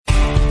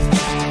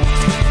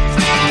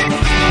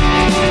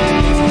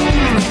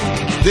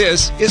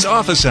This is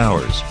Office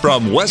Hours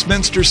from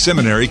Westminster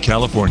Seminary,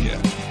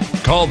 California.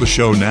 Call the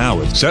show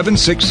now at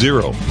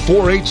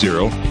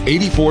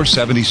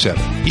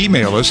 760-480-8477.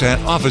 Email us at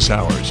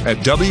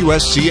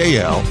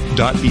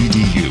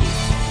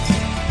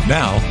officehours@wscal.edu.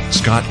 Now,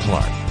 Scott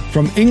Clark.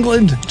 From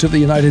England to the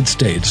United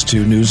States,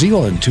 to New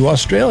Zealand, to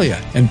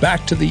Australia, and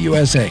back to the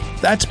USA.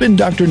 That's been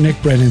Dr.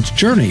 Nick Brennan's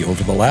journey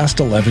over the last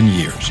 11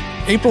 years.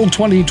 April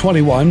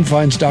 2021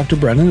 finds Dr.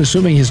 Brennan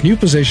assuming his new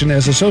position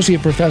as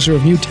Associate Professor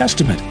of New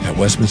Testament at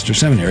Westminster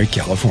Seminary,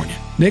 California.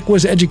 Nick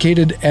was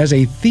educated as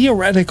a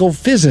theoretical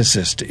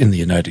physicist in the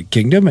United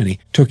Kingdom, and he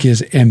took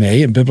his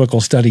MA in Biblical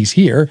Studies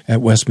here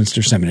at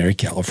Westminster Seminary,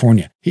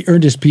 California. He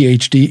earned his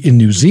PhD in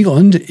New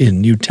Zealand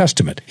in New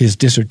Testament. His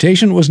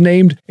dissertation was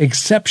named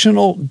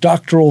Exceptional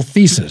Doctoral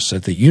Thesis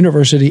at the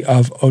University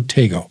of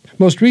Otago.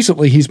 Most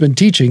recently, he's been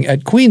teaching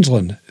at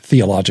Queensland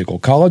Theological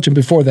College, and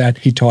before that,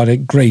 he taught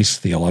at Grace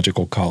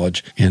Theological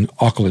College in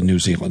Auckland, New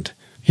Zealand.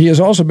 He has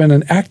also been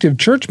an active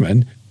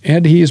churchman,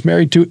 and he is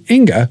married to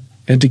Inga,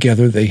 and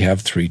together they have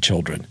 3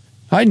 children.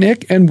 Hi,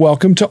 Nick, and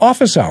welcome to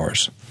Office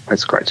Hours.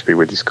 It's great to be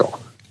with you, Scott.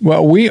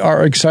 Well, we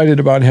are excited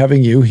about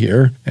having you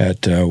here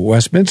at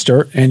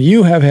Westminster, and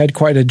you have had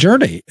quite a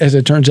journey. As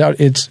it turns out,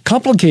 it's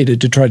complicated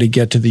to try to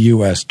get to the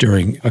U.S.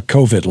 during a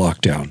COVID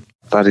lockdown.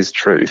 That is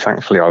true.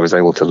 Thankfully, I was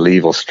able to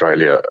leave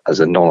Australia as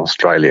a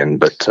non-Australian,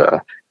 but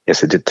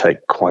yes, it did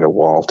take quite a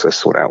while to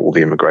sort out all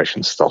the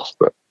immigration stuff,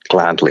 but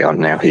gladly I'm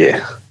now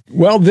here.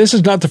 Well, this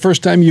is not the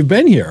first time you've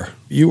been here.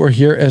 You were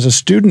here as a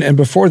student, and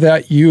before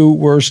that, you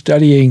were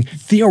studying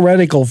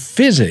theoretical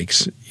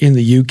physics in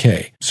the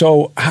UK.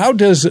 So how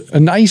does a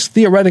nice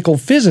theoretical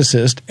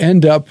physicist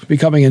end up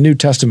becoming a New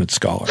Testament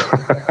scholar?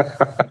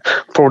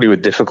 Probably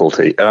with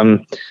difficulty.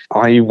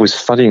 I was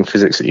studying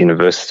physics at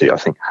university, I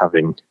think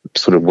having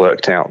sort of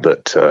worked out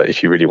that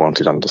if you really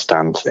wanted to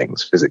understand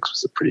things, physics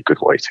was a pretty good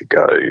way to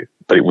go.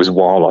 But it was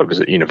while I was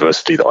at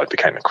university that I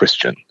became a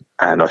Christian.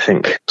 And I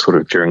think sort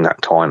of during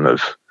that time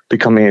of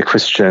becoming a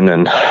Christian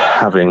and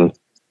having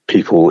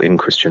people in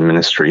Christian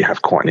ministry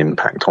have quite an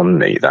impact on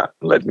me, that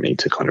led me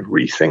to kind of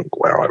rethink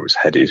where I was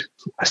headed.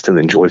 I still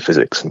enjoy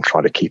physics and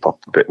try to keep up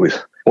a bit with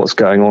what's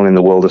going on in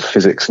the world of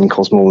physics and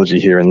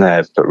cosmology here and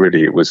there, but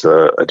really it was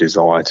a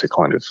desire to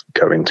kind of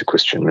go into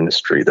Christian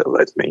ministry that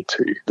led me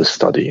to the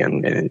study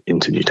and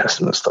into New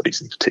Testament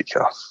studies in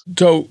particular.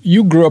 So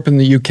you grew up in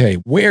the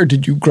UK. Where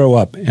did you grow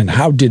up, and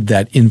how did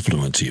that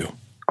influence you?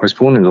 I was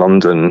born in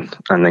London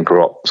and then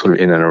grew up sort of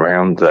in and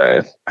around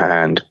there,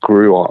 and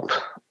grew up,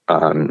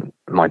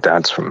 my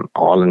dad's from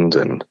Ireland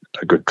and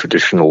a good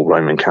traditional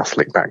Roman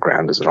Catholic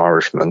background as an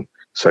Irishman.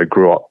 So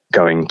grew up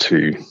going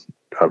to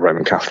a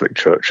Roman Catholic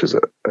church as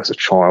a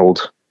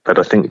child. But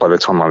I think by the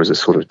time I was a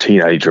sort of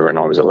teenager and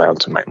I was allowed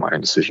to make my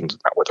own decisions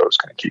about whether I was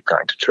going to keep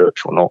going to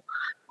church or not,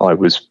 I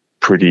was a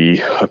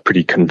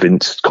pretty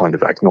convinced kind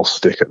of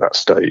agnostic at that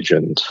stage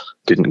and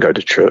didn't go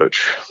to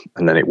church.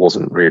 And then it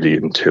wasn't really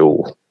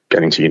until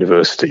getting to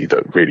university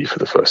that really for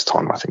the first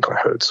time I think I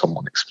heard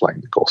someone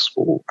explain the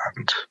gospel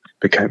and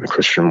became a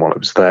Christian while I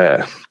was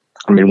there.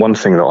 I mean, one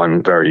thing that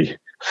I'm very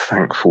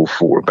thankful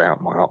for about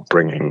my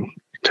upbringing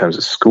in terms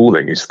of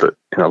schooling is that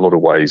in a lot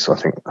of ways I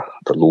think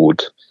the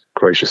Lord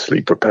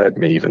graciously prepared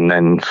me even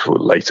then for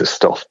later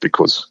stuff,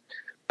 because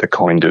the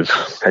kind of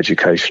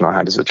education I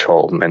had as a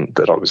child meant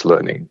that I was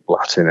learning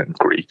Latin and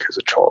Greek as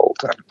a child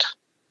and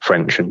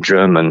French and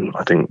German.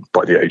 I think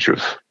by the age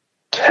of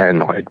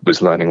 10, I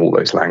was learning all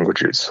those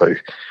languages. So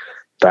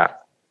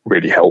that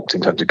really helped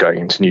in terms of going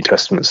into New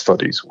Testament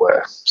studies,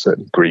 where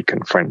certainly Greek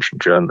and French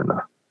and German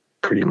are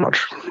pretty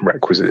much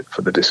requisite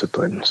for the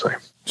discipline. So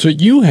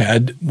you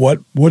had what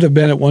would have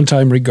been at one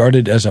time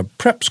regarded as a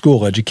prep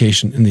school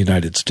education in the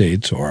United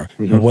States, or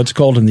what's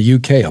called in the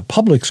UK a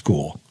public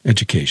school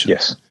education.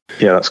 Yes.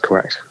 Yeah, that's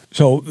correct.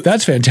 So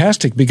that's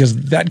fantastic, because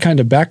that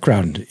kind of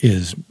background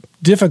is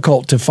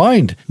difficult to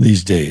find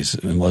these days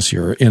unless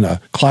you're in a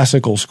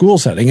classical school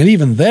setting. And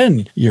even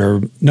then,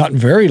 you're not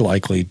very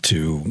likely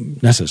to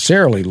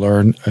necessarily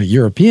learn a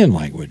European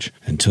language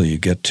until you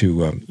get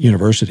to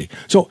university.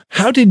 So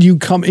how did you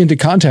come into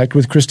contact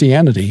with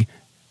Christianity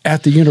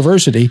at the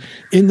university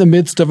in the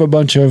midst of a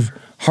bunch of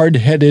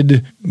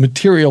hard-headed,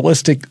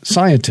 materialistic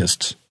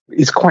scientists?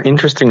 It's quite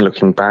interesting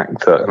looking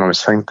back that, and I was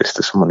saying this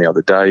to someone the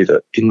other day,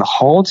 that in the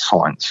hard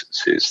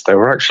sciences, there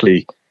were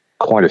actually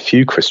quite a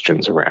few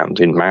Christians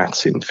around in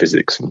maths, in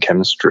physics, and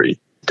chemistry.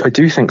 I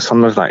do think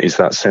some of that is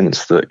that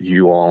sense that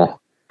you are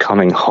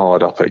coming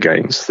hard up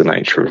against the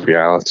nature of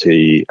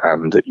reality,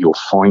 and that you're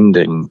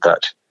finding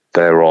that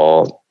there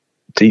are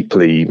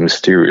deeply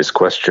mysterious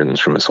questions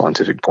from a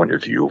scientific point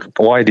of view of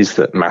why it is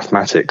that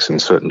mathematics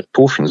and certain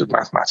portions of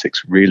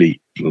mathematics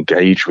really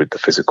engage with the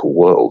physical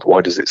world.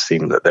 Why does it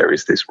seem that there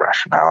is this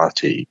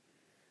rationality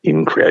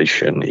in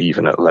creation,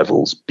 even at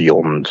levels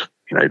beyond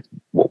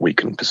what we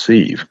can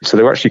perceive? So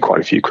there were actually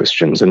quite a few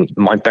Christians, and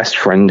my best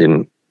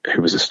friend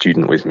who was a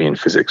student with me in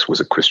physics was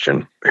a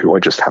Christian who I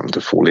just happened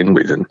to fall in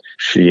with, and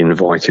she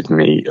invited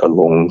me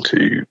along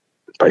to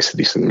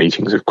basically some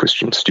meetings of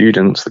Christian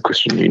students, the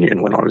Christian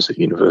Union, when I was at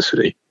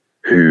university.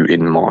 who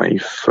in my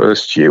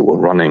first year were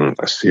running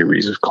a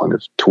series of kind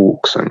of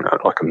talks and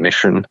like a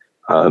mission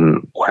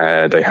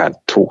where they had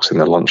talks in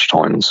the lunch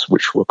times,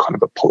 which were kind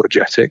of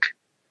apologetic,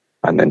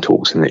 and then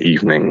talks in the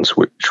evenings,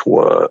 which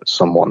were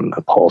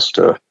a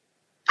pastor,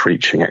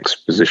 preaching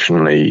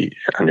expositionally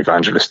and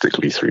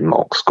evangelistically through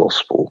Mark's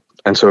gospel.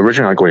 And so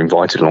originally I got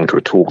invited along to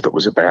a talk that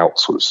was about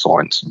sort of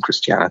science and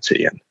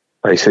Christianity, and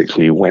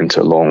basically went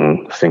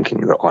along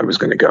thinking that I was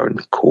going to go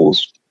and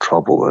cause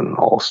trouble and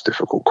ask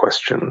difficult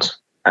questions.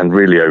 And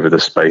really over the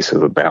space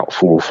of about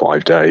 4 or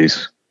 5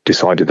 days,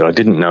 decided that I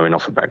didn't know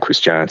enough about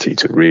Christianity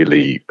to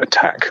really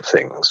attack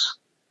things,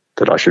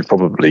 that I should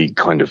probably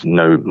kind of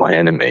know my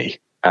enemy.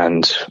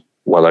 And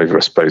well over, I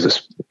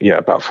suppose,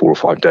 about 4 or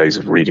 5 days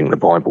of reading the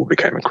Bible,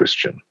 became a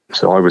Christian.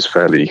 So I was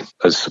fairly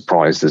as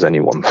surprised as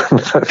anyone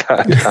that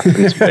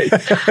happened to me,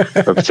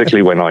 but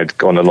particularly when I'd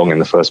gone along in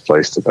the first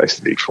place to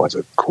basically try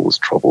to cause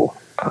trouble.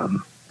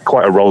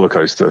 Quite a roller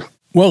coaster.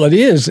 Well, it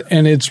is,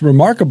 and it's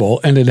remarkable,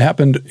 and it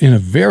happened in a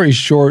very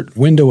short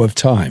window of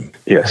time.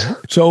 Yes.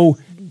 So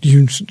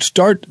you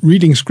start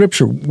reading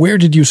Scripture. Where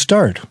did you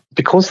start?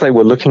 Because they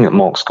were looking at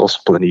Mark's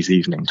Gospel in these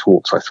evening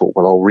talks, I thought,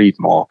 well, I'll read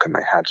Mark, and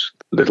they had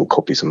little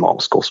copies of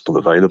Mark's Gospel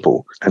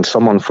available. And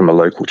someone from a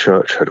local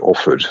church had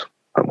offered,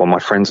 my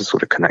friends had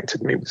sort of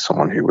connected me with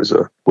someone who was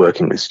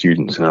working with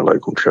students in a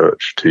local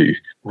church to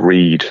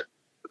read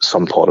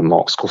some part of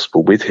Mark's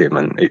Gospel with him.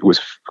 And it was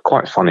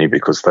quite funny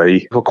because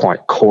they were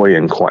quite coy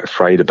and quite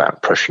afraid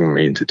about pressuring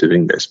me into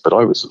doing this. But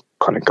I was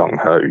kind of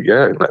gung-ho,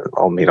 yeah,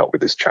 I'll meet up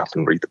with this chap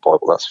and read the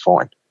Bible, that's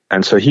fine.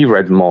 And so he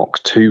read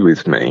Mark 2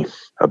 with me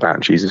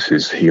about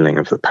Jesus' healing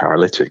of the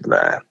paralytic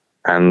there.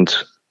 And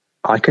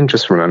I can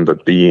just remember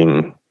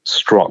being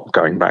struck,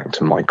 going back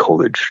to my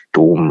college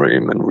dorm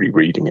room and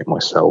rereading it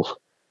myself,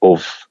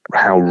 of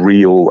how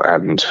real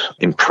and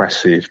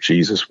impressive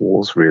Jesus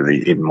was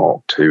really in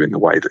Mark 2, in the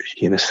way that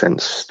he, in a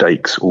sense,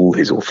 stakes all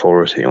his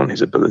authority on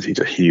his ability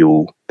to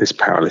heal this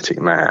paralytic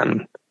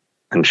man,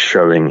 and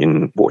showing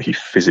in what he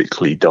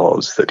physically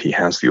does that he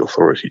has the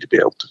authority to be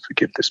able to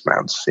forgive this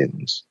man's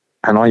sins.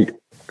 And I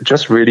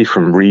just really,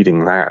 from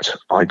reading that,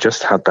 I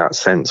just had that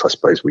sense, I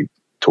suppose we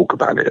talk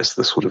about it as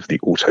the sort of the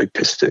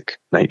autopistic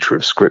nature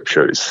of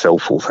Scripture, its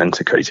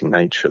self-authenticating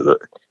nature, that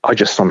I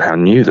just somehow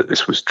knew that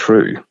this was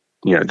true,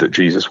 that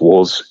Jesus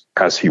was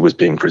as he was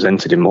being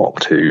presented in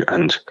Mark 2.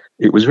 And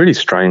it was really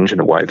strange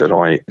in a way that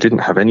I didn't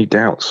have any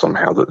doubt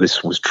somehow that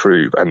this was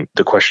true. And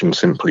the question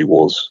simply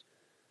was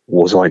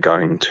I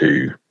going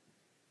to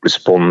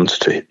respond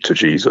to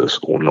Jesus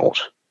or not?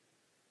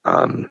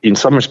 In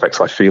some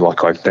respects, I feel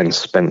like I've then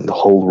spent the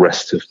whole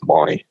rest of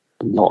my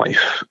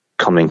life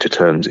coming to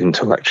terms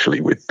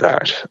intellectually with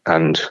that,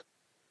 and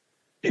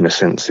in a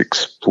sense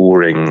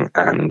exploring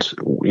and,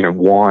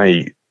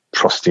 why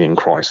trusting in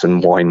Christ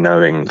and why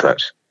knowing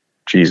that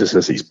Jesus,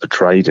 as he's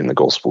portrayed in the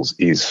Gospels,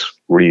 is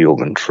real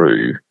and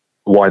true,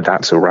 why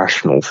that's a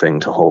rational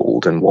thing to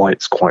hold and why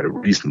it's quite a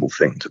reasonable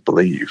thing to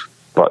believe.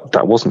 But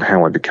that wasn't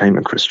how I became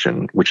a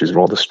Christian, which is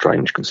rather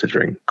strange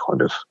considering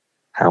kind of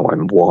how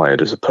I'm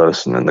wired as a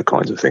person and the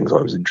kinds of things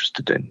I was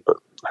interested in. But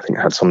I think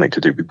it had something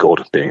to do with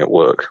God being at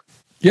work.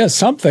 Yes,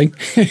 something.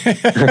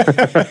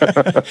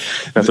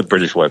 That's a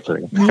British way of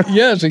putting it.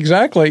 Yes,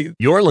 exactly.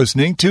 You're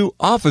listening to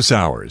Office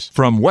Hours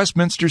from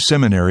Westminster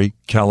Seminary,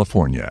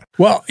 California.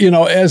 Well,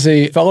 as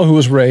a fellow who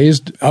was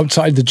raised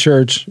outside the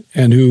church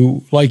and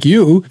who, like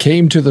you,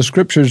 came to the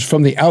Scriptures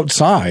from the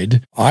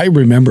outside, I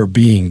remember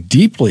being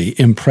deeply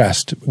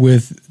impressed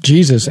with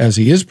Jesus as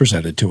he is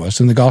presented to us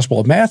in the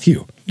Gospel of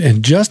Matthew.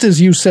 And just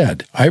as you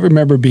said, I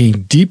remember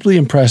being deeply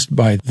impressed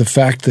by the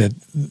fact that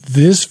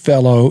this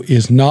fellow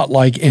is not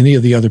like any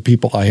of the other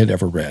people I had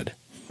ever read.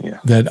 Yeah.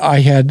 That I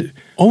had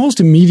almost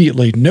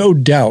immediately no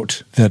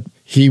doubt that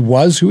he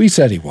was who he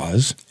said he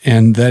was,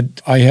 and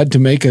that I had to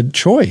make a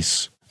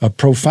choice, a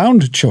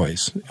profound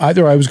choice.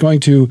 Either I was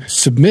going to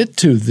submit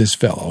to this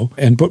fellow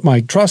and put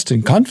my trust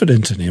and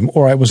confidence in him,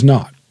 or I was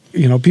not.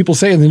 People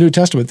say in the New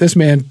Testament, this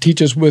man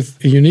teaches with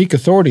a unique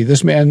authority.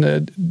 This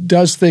man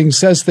does things,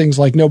 says things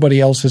like nobody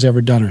else has ever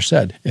done or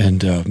said.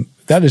 And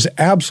that is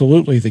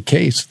absolutely the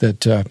case,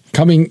 that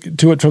coming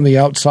to it from the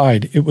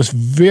outside, it was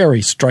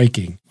very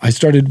striking. I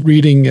started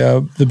reading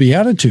the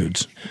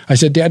Beatitudes. I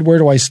said, Dad, where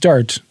do I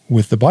start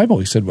with the Bible?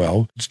 He said,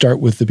 well, start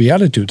with the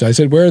Beatitudes. I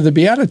said, where are the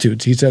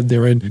Beatitudes? He said,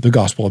 they're in the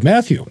Gospel of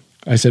Matthew.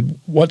 I said,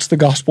 what's the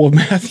Gospel of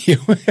Matthew?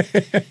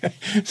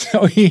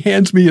 So he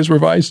hands me his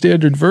Revised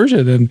Standard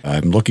Version, and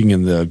I'm looking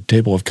in the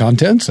table of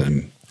contents,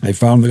 and I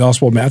found the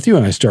Gospel of Matthew,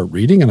 and I start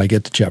reading, and I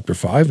get to chapter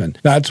 5, and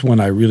that's when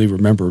I really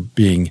remember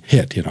being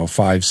hit,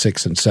 5,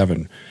 6, and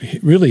 7.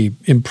 Really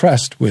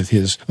impressed with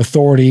his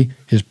authority,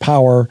 his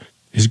power,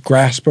 his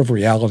grasp of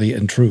reality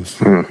and truth.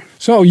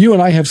 So you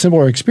and I have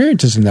similar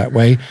experiences in that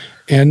way.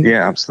 And,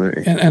 yeah,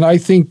 absolutely. And I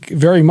think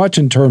very much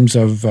in terms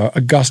of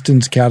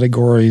Augustine's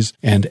categories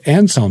and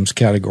Anselm's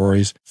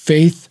categories,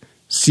 faith,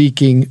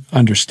 seeking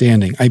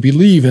understanding. I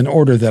believe in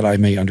order that I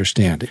may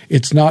understand.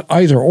 It's not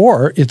either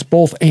or, it's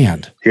both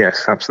and.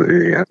 Yes,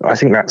 absolutely. Yeah. I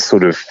think that's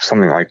sort of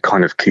something I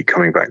kind of keep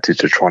coming back to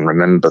try and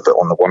remember that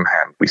on the one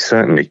hand, we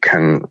certainly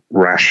can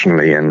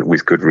rationally and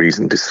with good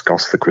reason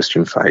discuss the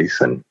Christian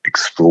faith and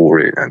explore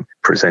it and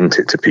present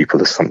it to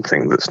people as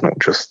something that's not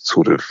just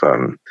sort of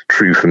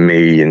true for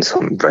me in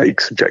some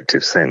vague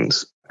subjective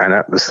sense. And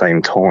at the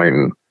same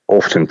time,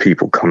 often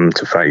people come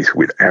to faith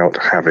without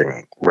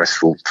having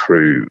wrestled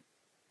through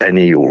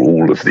any or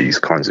all of these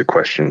kinds of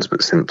questions,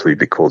 but simply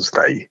because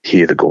they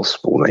hear the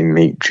gospel, they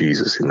meet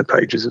Jesus in the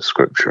pages of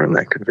Scripture, and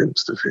they're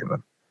convinced of him.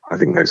 And I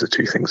think those are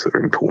two things that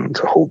are important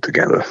to hold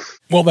together.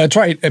 Well, that's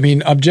right. I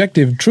mean,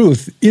 objective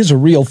truth is a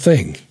real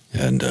thing.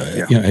 And,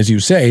 as you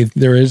say,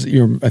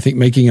 you're, I think,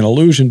 making an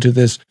allusion to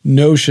this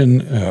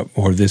notion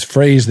or this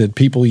phrase that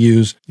people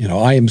use,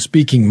 I am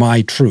speaking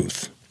my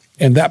truth.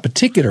 And that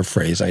particular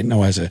phrase, I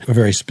know, has a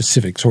very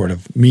specific sort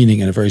of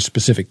meaning and a very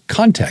specific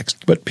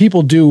context. But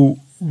people do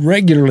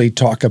regularly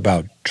talk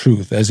about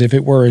truth as if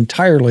it were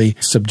entirely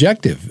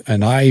subjective.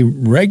 And I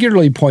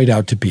regularly point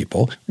out to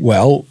people,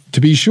 well, to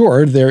be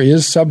sure, there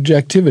is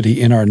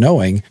subjectivity in our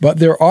knowing, but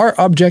there are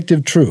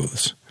objective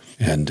truths.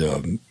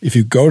 And if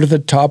you go to the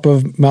top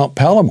of Mount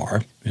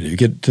Palomar, and you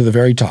get to the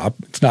very top,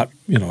 it's not,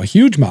 a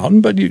huge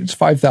mountain, but it's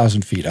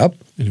 5,000 feet up.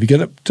 And if you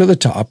get up to the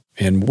top,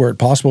 and were it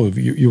possible, if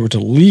you were to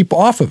leap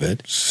off of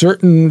it,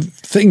 certain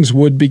things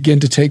would begin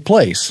to take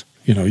place.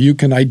 You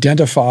can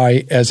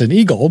identify as an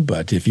eagle,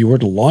 but if you were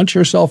to launch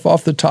yourself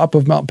off the top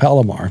of Mount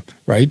Palomar,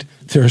 right,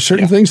 there are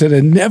certain things that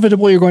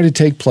inevitably are going to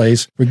take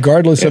place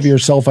regardless of your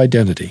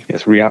self-identity.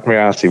 Yes,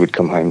 reality would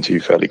come home to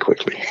you fairly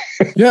quickly.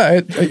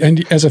 Yeah,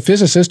 and as a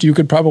physicist, you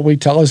could probably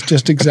tell us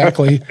just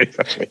exactly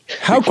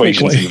how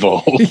quickly.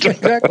 Involved.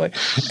 Exactly.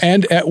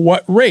 And at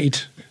what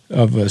rate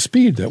of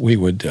speed that we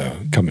would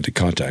come into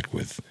contact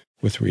with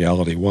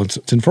reality once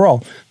and for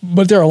all.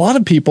 But there are a lot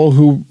of people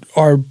who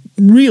are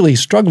really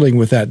struggling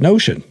with that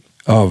notion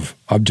of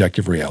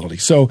objective reality.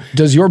 So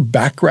does your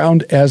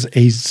background as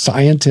a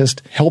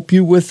scientist help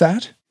you with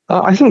that?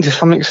 I think to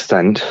some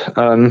extent.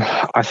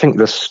 I think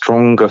the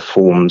stronger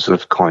forms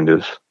of kind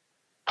of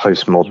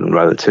postmodern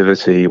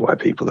relativity, where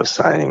people are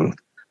saying,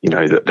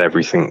 that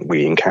everything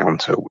we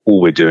encounter,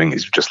 all we're doing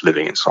is just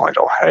living inside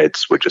our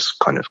heads. We're just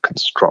kind of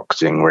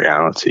constructing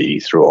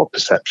reality through our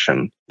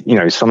perception.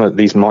 Some of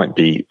these might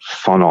be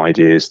fun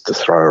ideas to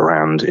throw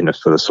around in a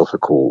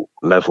philosophical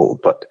level,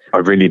 but I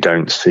really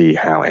don't see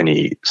how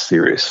any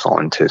serious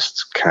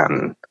scientists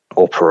can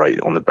operate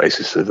on the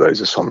basis of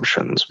those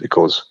assumptions,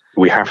 because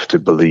we have to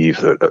believe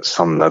that at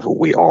some level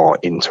we are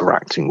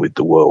interacting with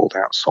the world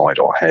outside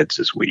our heads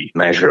as we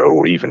measure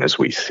or even as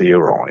we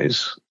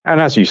theorize.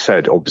 And as you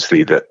said,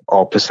 obviously, that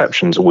our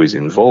perceptions always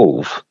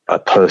involve a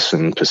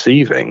person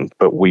perceiving,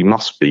 but we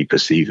must be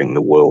perceiving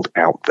the world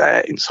out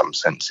there in some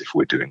sense if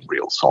we're doing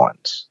real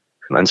science.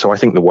 And so I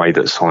think the way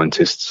that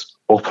scientists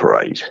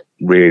operate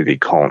really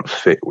can't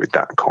fit with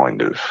that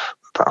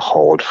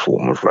hard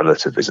form of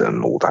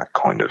relativism or that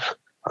kind of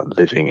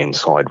living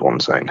inside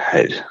one's own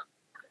head.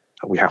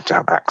 We have to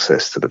have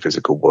access to the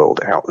physical world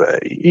out there,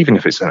 even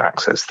if it's an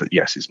access that,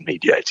 yes, is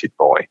mediated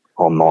by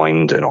our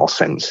mind and our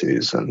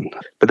senses.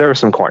 But there are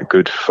some quite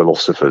good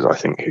philosophers, I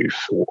think, who've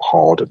thought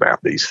hard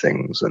about these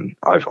things. And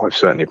I've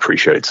certainly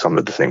appreciated some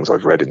of the things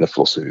I've read in the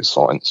philosophy of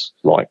science,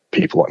 like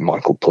people like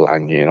Michael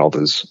Polanyi and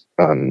others,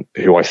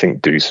 who I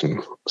think do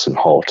some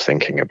hard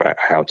thinking about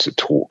how to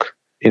talk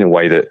in a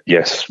way that,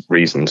 yes,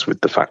 reasons with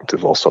the fact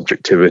of our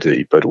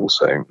subjectivity, but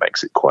also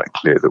makes it quite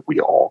clear that we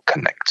are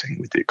connecting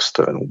with the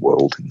external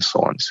world in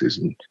sciences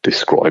and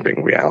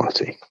describing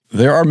reality.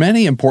 There are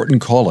many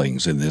important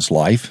callings in this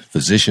life: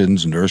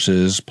 physicians,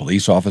 nurses,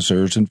 police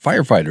officers, and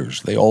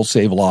firefighters. They all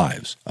save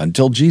lives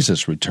until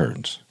Jesus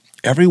returns.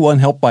 Everyone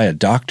helped by a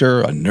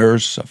doctor, a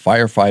nurse, a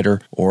firefighter,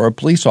 or a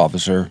police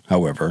officer,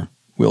 however,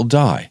 will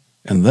die.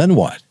 And then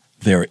what?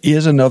 There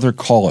is another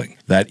calling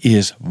that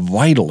is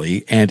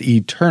vitally and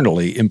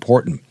eternally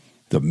important: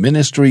 the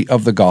ministry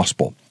of the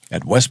gospel.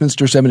 At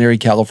Westminster Seminary,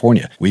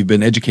 California, we've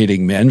been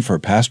educating men for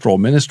pastoral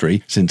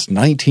ministry since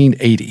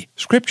 1980.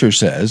 Scripture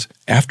says,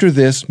 "After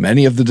this,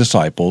 many of the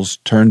disciples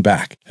turned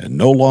back and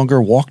no longer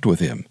walked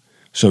with him.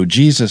 So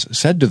Jesus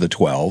said to the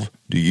 12,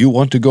 'Do you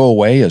want to go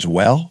away as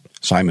well?'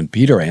 Simon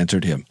Peter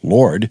answered him,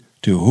 'Lord,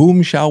 to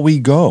whom shall we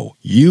go?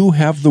 You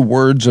have the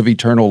words of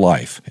eternal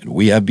life, and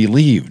we have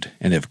believed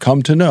and have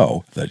come to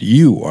know that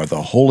you are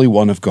the Holy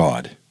One of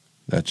God.'"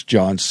 That's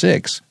John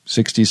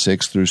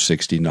 6:66 through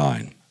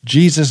 69.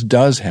 Jesus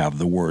does have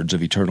the words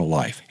of eternal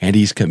life, and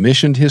he's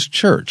commissioned his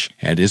church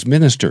and his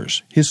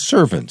ministers, his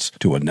servants,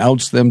 to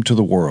announce them to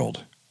the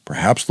world.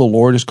 Perhaps the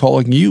Lord is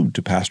calling you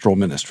to pastoral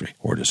ministry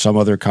or to some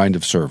other kind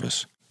of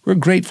service. We're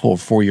grateful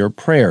for your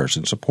prayers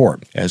and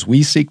support as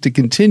we seek to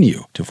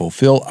continue to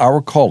fulfill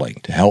our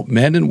calling to help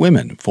men and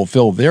women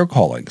fulfill their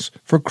callings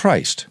for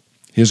Christ,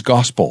 his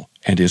gospel,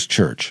 and his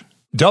church.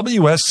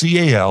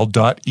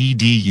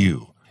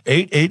 WSCAL.edu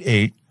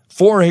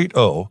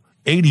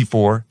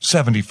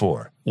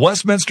 888-480-8474.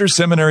 Westminster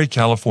Seminary,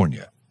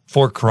 California.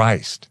 For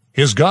Christ,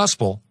 his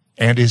gospel,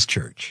 and his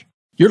church.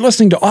 You're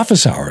listening to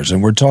Office Hours,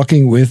 and we're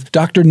talking with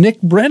Dr.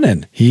 Nick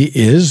Brennan. He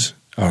is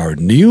our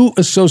new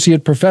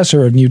Associate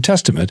Professor of New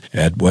Testament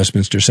at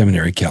Westminster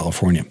Seminary,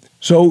 California.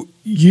 So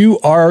you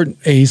are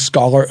a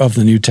scholar of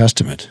the New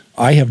Testament.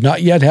 I have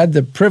not yet had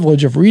the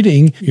privilege of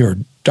reading your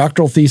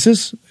doctoral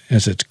thesis,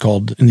 as it's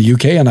called in the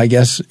UK, and I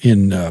guess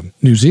in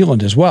New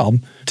Zealand as well.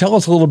 Tell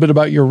us a little bit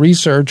about your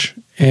research,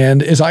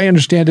 and as I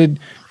understand it,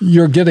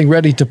 you're getting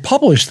ready to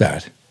publish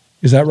that.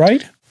 Is that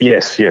right?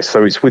 Yes.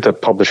 So it's with a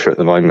publisher at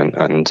the moment,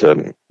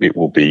 and it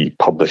will be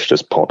published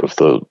as part of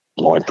the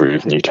Library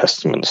of New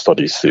Testament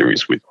Studies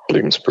series with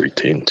Bloomsbury,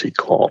 T&T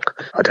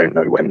Clark. I don't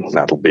know when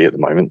that'll be at the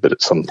moment, but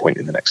at some point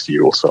in the next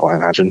year or so, I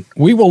imagine.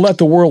 We will let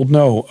the world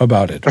know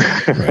about it,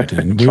 right?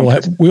 And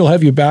we'll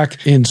have you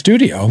back in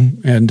studio,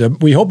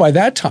 and we hope by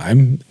that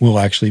time we'll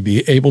actually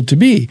be able to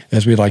be,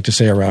 as we like to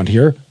say around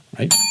here,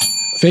 right,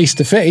 face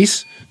to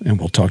face. And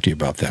we'll talk to you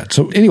about that.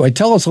 So anyway,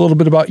 tell us a little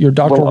bit about your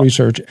doctoral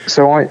research.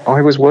 So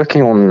I was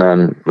working on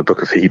the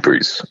book of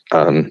Hebrews.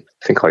 I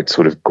think I'd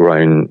sort of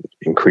grown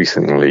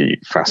increasingly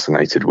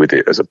fascinated with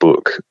it as a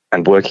book.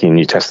 And working in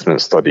New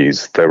Testament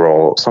studies, there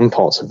are some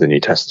parts of the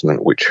New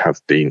Testament which have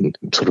been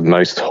sort of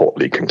most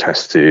hotly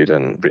contested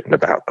and written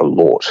about a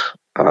lot.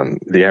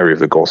 The area of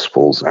the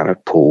Gospels and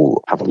of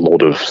Paul have a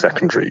lot of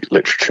secondary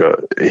literature.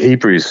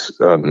 Hebrews,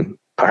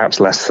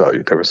 perhaps less so.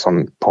 There are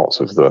some parts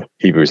of the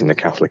Hebrews in the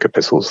Catholic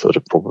epistles that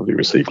have probably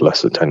received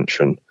less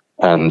attention.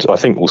 And I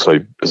think also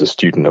as a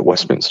student at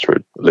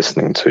Westminster,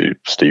 listening to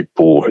Steve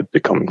Ball, had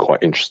become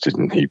quite interested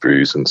in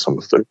Hebrews and some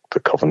of the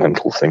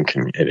covenantal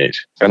thinking in it.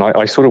 And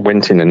I sort of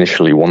went in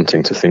initially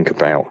wanting to think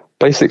about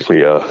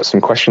basically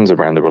some questions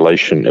around the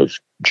relation of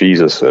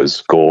Jesus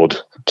as God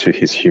to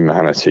his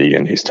humanity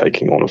and his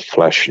taking on of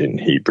flesh in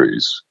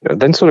Hebrews. And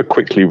then sort of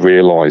quickly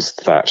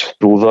realized that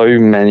although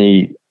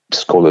many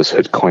scholars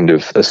had kind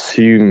of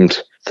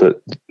assumed that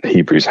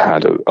Hebrews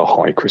had a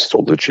high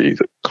Christology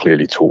that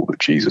clearly taught that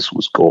Jesus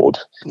was God,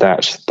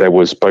 that there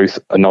was both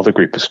another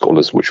group of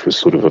scholars, which was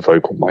sort of a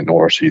vocal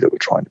minority that were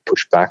trying to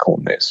push back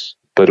on this,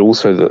 but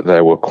also that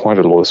there were quite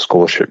a lot of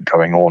scholarship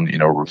going on in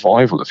a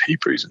revival of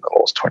Hebrews in the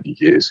last 20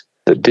 years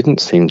that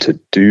didn't seem to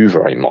do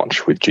very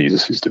much with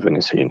Jesus'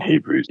 divinity in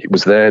Hebrews. It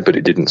was there, but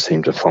it didn't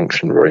seem to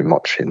function very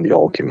much in the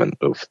argument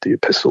of the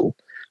epistle.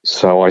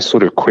 So I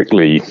sort of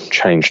quickly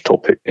changed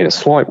topic in a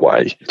slight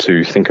way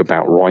to think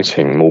about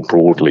writing more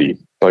broadly,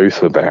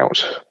 both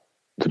about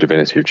the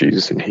divinity of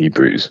Jesus in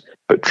Hebrews,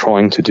 but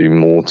trying to do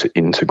more to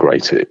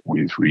integrate it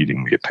with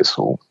reading the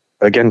epistle.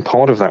 Again,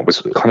 part of that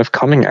was kind of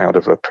coming out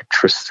of a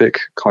patristic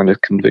kind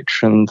of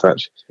conviction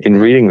that in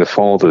reading the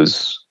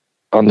Fathers,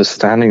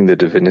 understanding the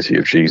divinity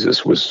of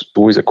Jesus was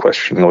always a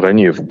question not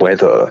only of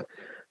whether,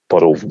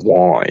 but of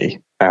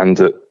why, and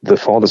that the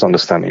Fathers'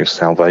 understanding of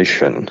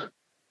salvation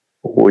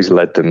always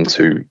led them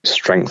to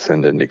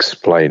strengthen and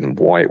explain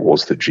why it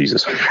was that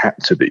Jesus had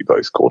to be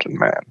both God and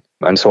man.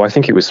 And so I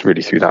think it was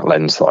really through that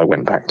lens that I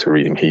went back to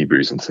reading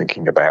Hebrews and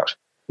thinking about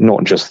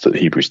not just that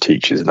Hebrews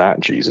teaches that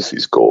Jesus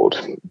is God,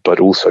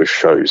 but also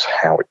shows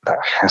how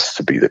that has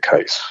to be the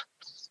case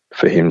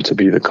for him to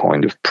be the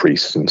kind of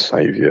priest and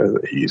saviour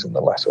that he is in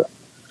the letter.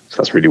 So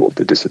that's really what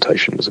the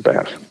dissertation was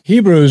about.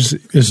 Hebrews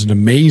is an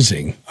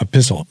amazing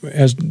epistle.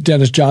 As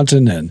Dennis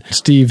Johnson and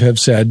Steve have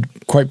said,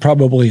 quite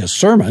probably a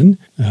sermon,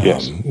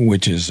 yes,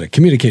 which is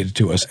communicated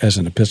to us as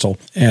an epistle.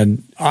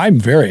 And I'm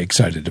very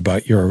excited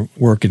about your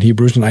work in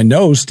Hebrews, and I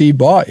know Steve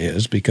Baugh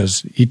is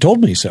because he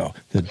told me so,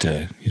 that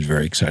he's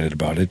very excited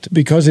about it,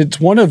 because it's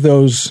one of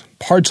those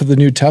parts of the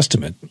New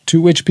Testament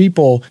to which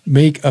people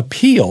make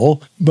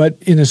appeal, but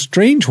in a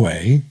strange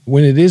way,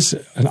 when it is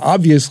an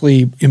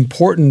obviously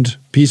important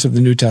piece of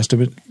the New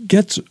Testament,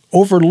 gets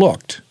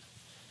overlooked.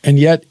 And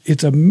yet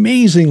it's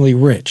amazingly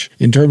rich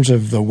in terms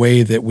of the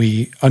way that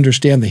we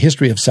understand the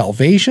history of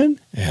salvation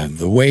and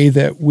the way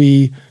that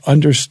we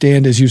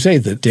understand, as you say,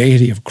 the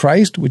deity of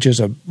Christ, which is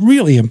a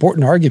really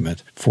important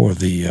argument for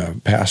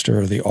the pastor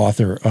or the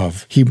author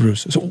of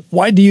Hebrews. So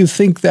why do you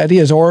think that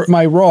is? Or am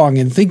I wrong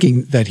in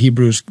thinking that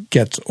Hebrews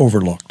gets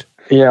overlooked?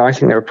 Yeah, I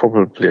think there are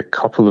probably a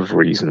couple of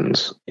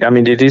reasons. I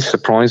mean, it is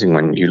surprising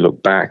when you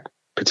look back,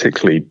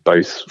 particularly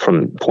both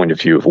from the point of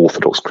view of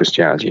Orthodox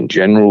Christianity in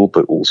general,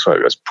 but also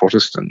as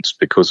Protestants,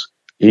 because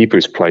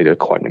Hebrews played a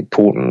quite an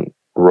important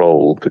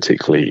role,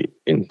 particularly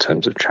in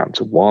terms of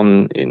chapter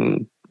 1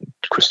 in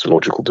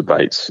Christological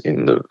debates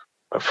in the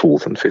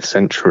 4th and 5th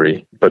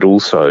century, but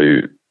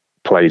also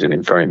played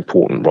a very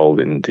important role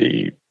in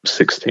the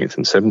 16th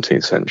and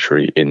 17th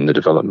century in the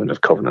development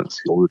of covenant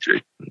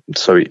theology.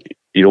 So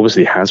it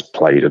obviously has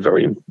played a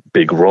very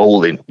big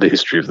role in the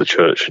history of the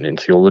church and in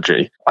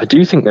theology. I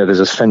do think that there's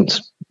a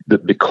sense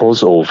that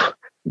because of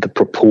the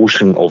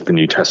proportion of the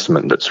New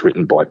Testament that's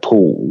written by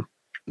Paul,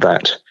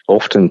 that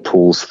often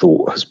Paul's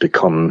thought has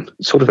become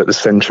sort of at the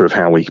center of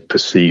how we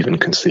perceive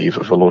and conceive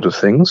of a lot of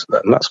things,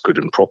 and that's good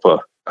and proper.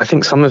 I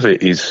think some of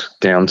it is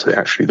down to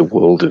actually the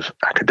world of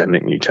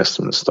academic New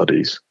Testament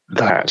studies,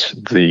 that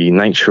the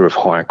nature of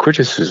higher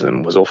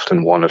criticism was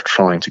often one of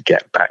trying to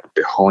get back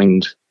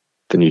behind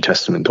the New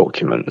Testament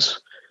documents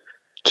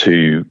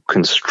to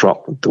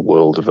construct the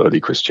world of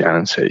early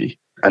Christianity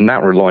And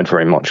that relied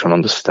very much on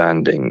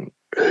understanding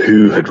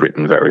who had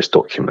written various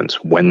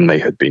documents, when they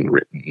had been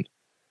written,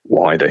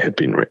 why they had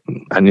been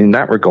written. And in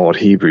that regard,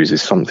 Hebrews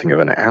is something of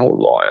an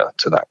outlier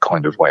to that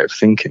kind of way of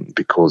thinking,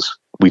 because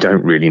we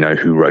don't really know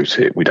who wrote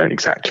it. We don't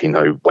exactly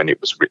know when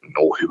it was written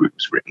or who it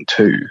was written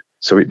to.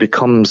 So it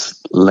becomes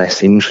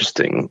less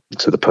interesting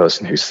to the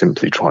person who's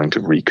simply trying to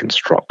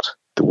reconstruct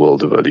the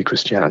world of early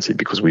Christianity,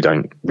 because we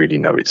don't really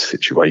know its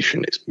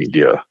situation, its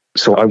milieu.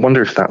 So I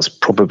wonder if that's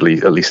probably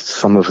at least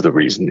some of the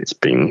reason it's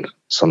been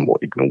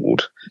somewhat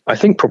ignored. I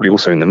think probably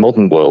also in the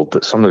modern world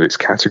that some of its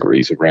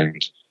categories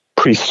around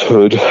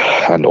priesthood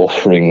and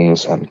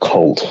offerings and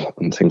cult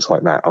and things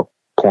like that are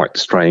quite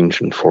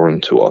strange and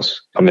foreign to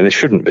us. I mean, they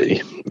shouldn't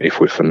be if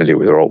we're familiar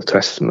with our Old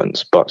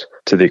Testaments, but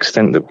to the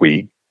extent that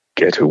we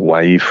get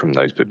away from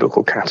those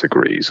biblical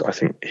categories, I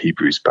think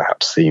Hebrews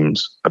perhaps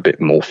seems a bit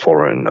more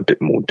foreign, a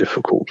bit more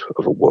difficult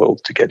of a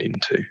world to get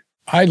into.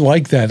 I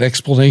like that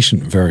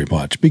explanation very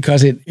much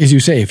because it, as you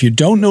say, if you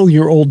don't know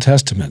your Old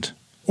Testament,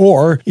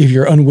 or if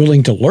you're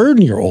unwilling to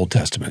learn your Old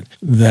Testament,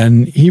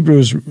 then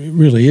Hebrews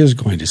really is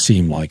going to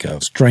seem like a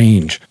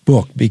strange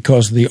book,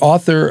 because the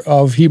author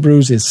of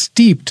Hebrews is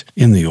steeped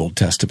in the Old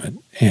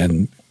Testament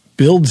and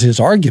builds his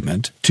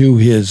argument to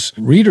his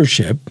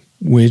readership,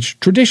 which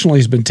traditionally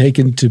has been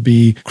taken to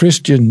be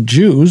Christian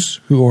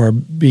Jews who are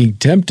being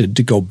tempted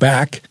to go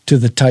back to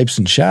the types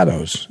and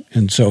shadows.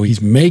 And so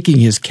he's making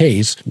his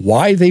case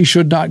why they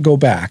should not go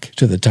back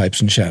to the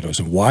types and shadows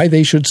and why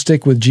they should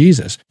stick with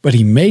Jesus. But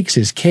he makes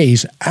his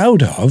case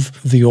out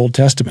of the Old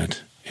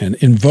Testament and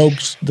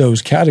invokes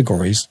those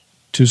categories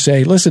to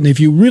say, listen, if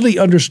you really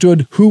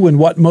understood who and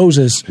what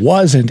Moses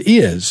was and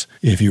is,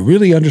 if you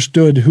really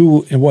understood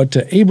who and what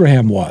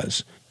Abraham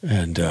was,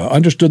 and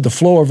understood the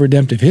flow of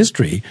redemptive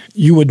history,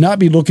 you would not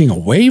be looking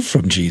away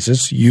from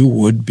Jesus, you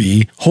would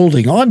be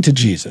holding on to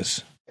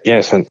Jesus.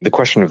 Yes, and the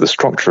question of the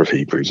structure of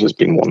Hebrews has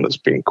been one that's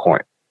been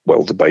quite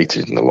well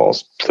debated in the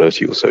last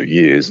 30 or so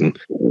years. And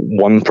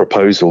one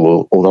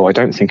proposal, although I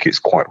don't think it's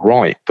quite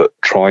right, but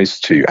tries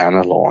to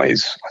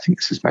analyze, I think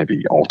this is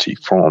maybe R.T.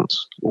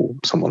 France or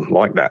someone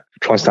like that,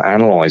 tries to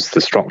analyze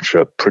the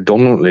structure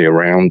predominantly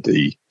around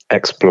the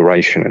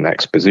exploration and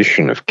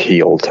exposition of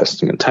key Old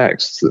Testament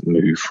texts that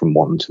move from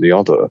one to the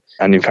other.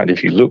 And in fact,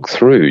 if you look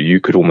through, you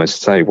could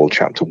almost say, well,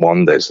 chapter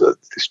 1, there's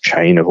this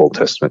chain of Old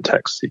Testament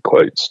texts. He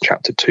quotes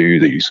chapter 2,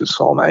 the use of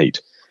Psalm 8,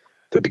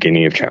 the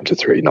beginning of chapter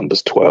 3,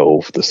 Numbers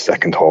 12, the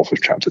second half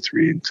of chapter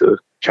 3 into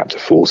chapter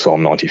 4,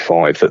 Psalm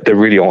 95, that there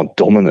really are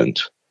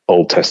dominant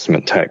Old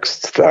Testament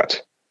texts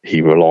that he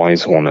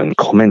relies on and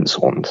comments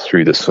on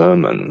through the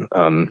sermon.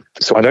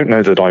 So I don't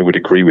know that I would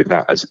agree with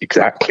that as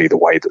exactly the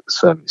way that the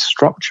sermon is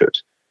structured,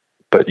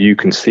 but you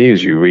can see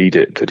as you read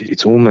it that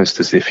it's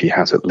almost as if he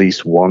has at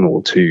least one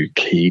or two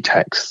key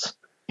texts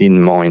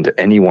in mind at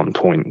any one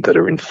point that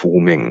are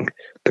informing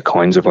the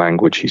kinds of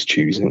language he's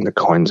choosing, the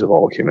kinds of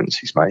arguments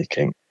he's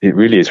making. It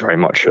really is very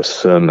much a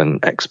sermon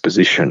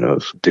exposition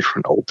of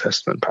different Old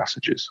Testament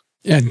passages.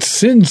 And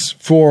since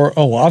for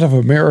a lot of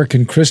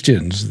American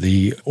Christians,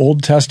 the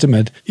Old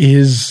Testament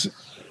is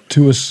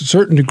to a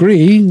certain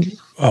degree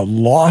a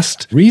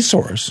lost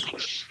resource,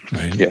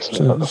 right? Yes,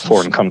 a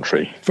foreign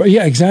country.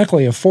 Yeah,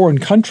 exactly, a foreign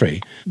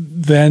country.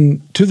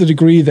 Then to the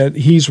degree that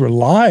he's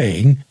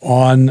relying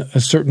on a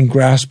certain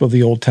grasp of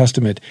the Old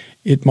Testament,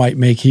 it might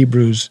make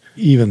Hebrews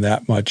even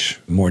that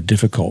much more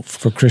difficult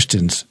for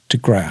Christians to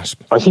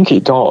grasp. I think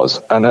it does.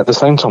 And at the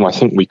same time, I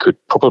think we could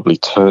probably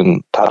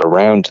turn that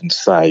around and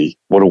say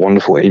what a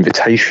wonderful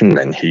invitation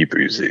then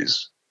Hebrews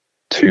is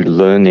to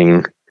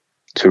learning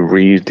to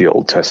read the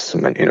Old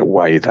Testament in a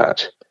way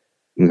that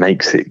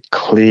makes it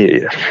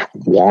clear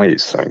why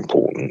it's so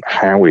important,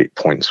 how it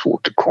points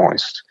forward to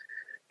Christ,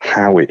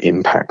 how it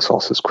impacts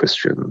us as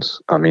Christians.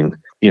 I mean,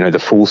 the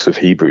force of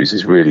Hebrews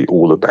is really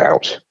all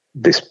about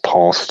this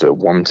pastor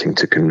wanting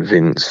to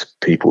convince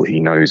people he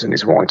knows and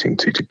is writing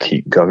to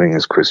keep going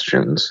as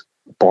Christians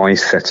by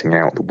setting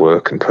out the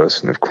work and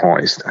person of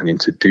Christ.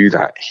 And to do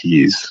that,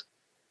 he is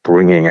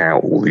bringing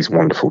out all these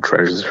wonderful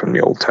treasures from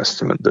the Old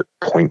Testament that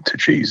point to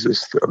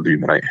Jesus, that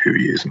illuminate who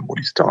he is and what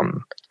he's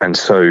done. And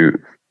so,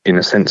 in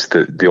a sense,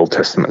 that the Old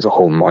Testament as a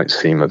whole might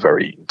seem a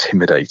very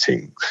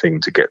intimidating thing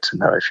to get to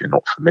know if you're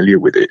not familiar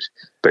with it.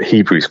 But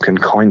Hebrews can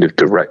kind of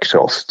direct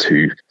us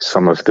to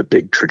some of the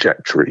big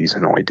trajectories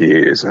and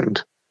ideas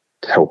and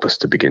help us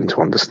to begin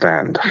to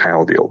understand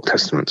how the Old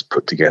Testament's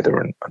put together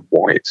and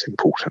why it's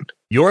important.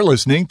 You're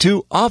listening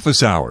to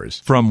Office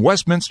Hours from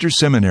Westminster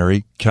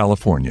Seminary,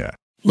 California.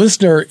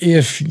 Listener,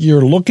 if you're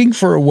looking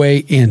for a way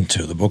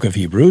into the book of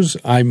Hebrews,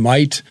 I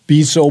might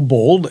be so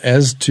bold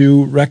as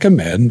to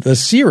recommend the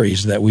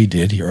series that we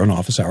did here on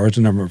Office Hours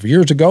a number of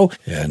years ago,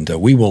 and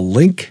we will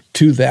link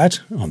to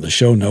that on the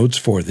show notes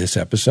for this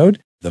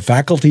episode. The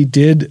faculty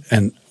did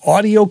an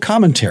audio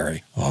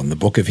commentary on the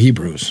book of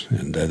Hebrews,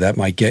 and that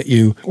might get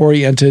you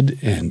oriented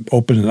and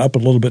open it up a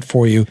little bit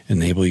for you,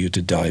 enable you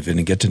to dive in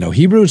and get to know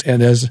Hebrews,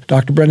 and as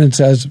Dr. Brennan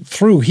says,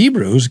 through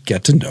Hebrews,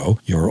 get to know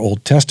your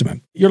Old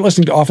Testament. You're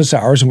listening to Office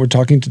Hours, and we're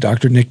talking to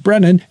Dr. Nick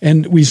Brennan,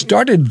 and we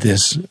started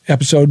this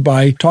episode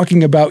by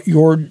talking about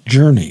your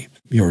journey.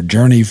 your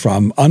journey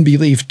from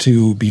unbelief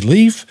to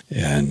belief,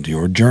 and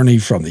your journey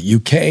from the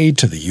UK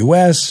to the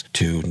US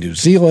to New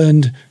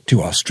Zealand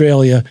to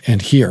Australia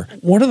and here.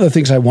 One of the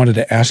things I wanted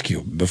to ask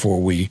you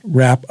before we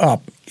wrap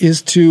up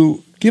is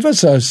to give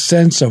us a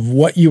sense of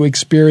what you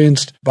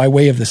experienced by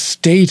way of the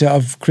state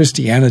of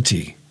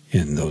Christianity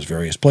in those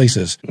various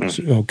places.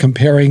 So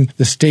comparing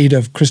the state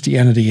of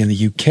Christianity in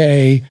the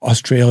UK,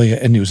 Australia,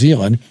 and New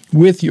Zealand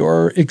with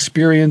your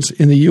experience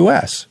in the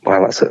US.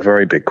 Well, that's a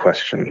very big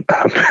question.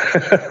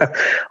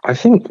 I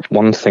think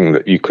one thing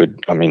that you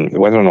could,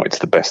 whether or not it's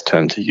the best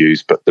term to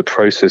use, but the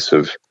process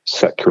of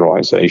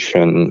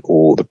secularization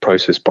or the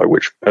process by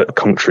which a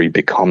country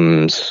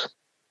becomes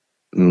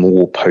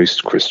more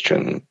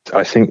post-Christian,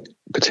 I think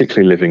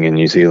particularly living in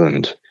New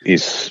Zealand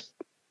is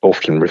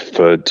often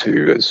referred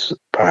to as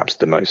perhaps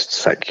the most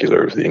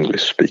secular of the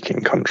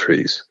English-speaking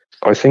countries.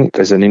 I think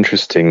there's an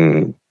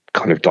interesting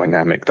kind of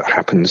dynamic that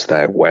happens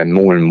there where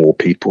more and more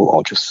people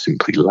are just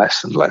simply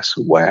less and less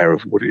aware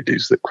of what it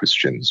is that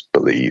Christians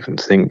believe and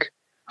think,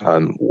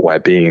 where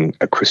being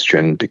a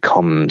Christian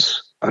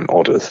becomes an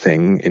odder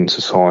thing in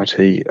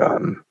society,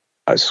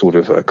 as sort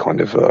of a kind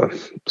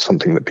of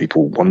something that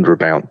people wonder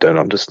about, don't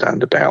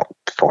understand about,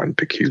 find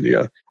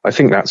peculiar. I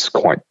think that's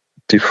quite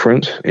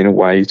different in a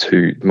way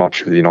to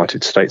much of the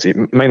United States.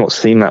 It may not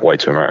seem that way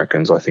to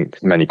Americans. I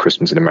think many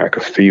Christians in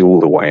America feel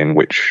the way in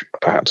which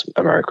perhaps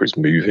America is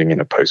moving in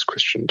a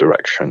post-Christian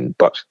direction.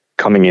 But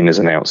coming in as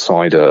an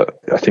outsider,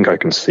 I think I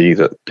can see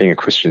that being a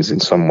Christian is in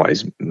some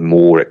ways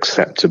more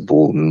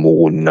acceptable,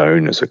 more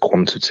known as a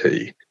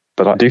quantity.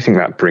 But I do think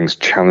that brings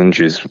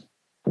challenges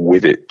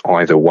with it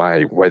either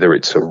way, whether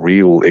it's a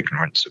real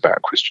ignorance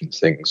about Christian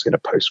things in a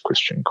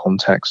post-Christian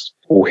context,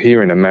 or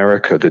here in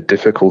America, the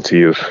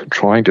difficulty of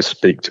trying to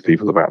speak to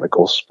people about the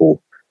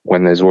gospel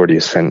when there's already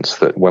a sense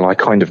that, well, I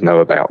kind of know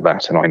about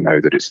that and I know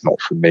that it's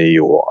not for me,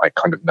 or I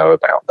kind of know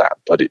about that,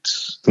 but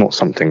it's not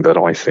something that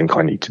I think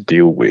I need to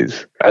deal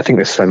with. I think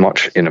there's so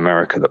much in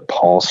America that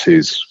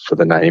passes for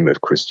the name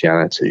of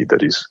Christianity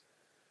that is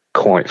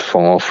quite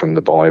far from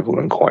the Bible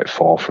and quite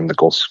far from the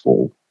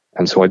gospel.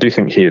 And so I do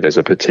think here there's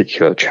a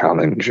particular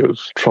challenge of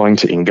trying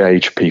to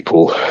engage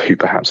people who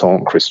perhaps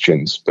aren't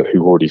Christians, but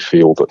who already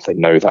feel that they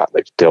know that,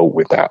 they've dealt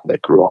with that, they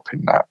grew up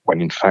in that,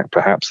 when in fact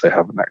perhaps they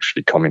haven't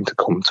actually come into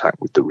contact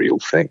with the real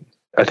thing.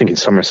 I think in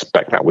some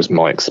respect that was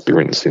my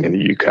experience in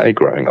the UK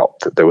growing up,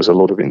 that there was a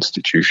lot of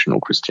institutional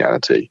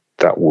Christianity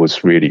that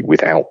was really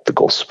without the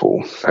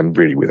gospel and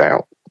really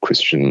without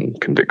Christian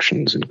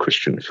convictions and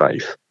Christian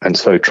faith. And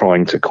so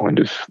trying to kind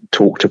of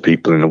talk to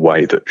people in a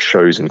way that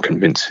shows and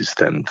convinces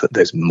them that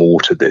there's more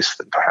to this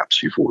than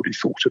perhaps you've already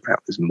thought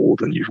about, there's more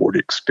than you've already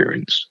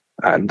experienced,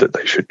 and that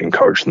they should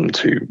encourage them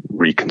to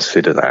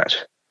reconsider that.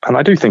 And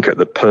I do think at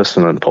the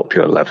personal and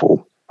popular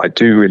level, I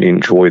do really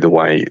enjoy the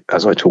way,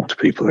 as I talk to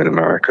people in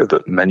America,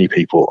 that many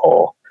people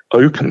are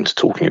open to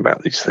talking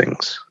about these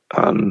things.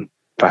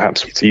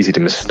 Perhaps it's easy to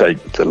mistake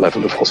the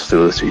level of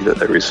hostility that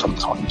there is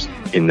sometimes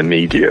in the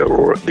media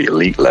or at the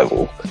elite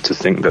level to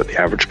think that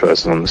the average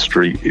person on the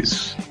street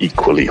is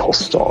equally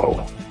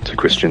hostile to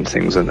Christian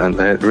things, and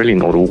they're really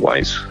not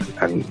always.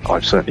 And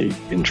I've certainly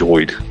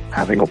enjoyed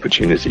having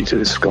opportunity to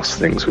discuss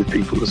things with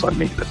people as I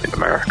meet them in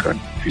America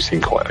who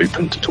seem quite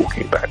open to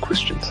talking about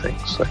Christian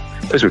things. So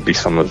those would be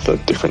some of the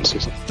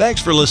differences.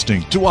 Thanks for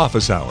listening to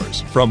Office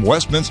Hours from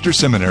Westminster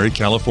Seminary,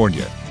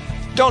 California.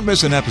 Don't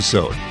miss an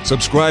episode.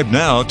 Subscribe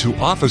now to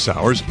Office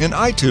Hours in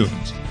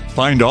iTunes.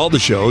 Find all the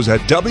shows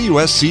at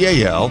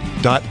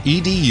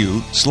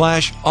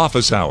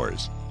wscal.edu/office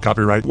hours.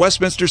 Copyright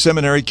Westminster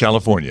Seminary,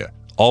 California.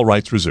 All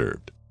rights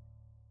reserved.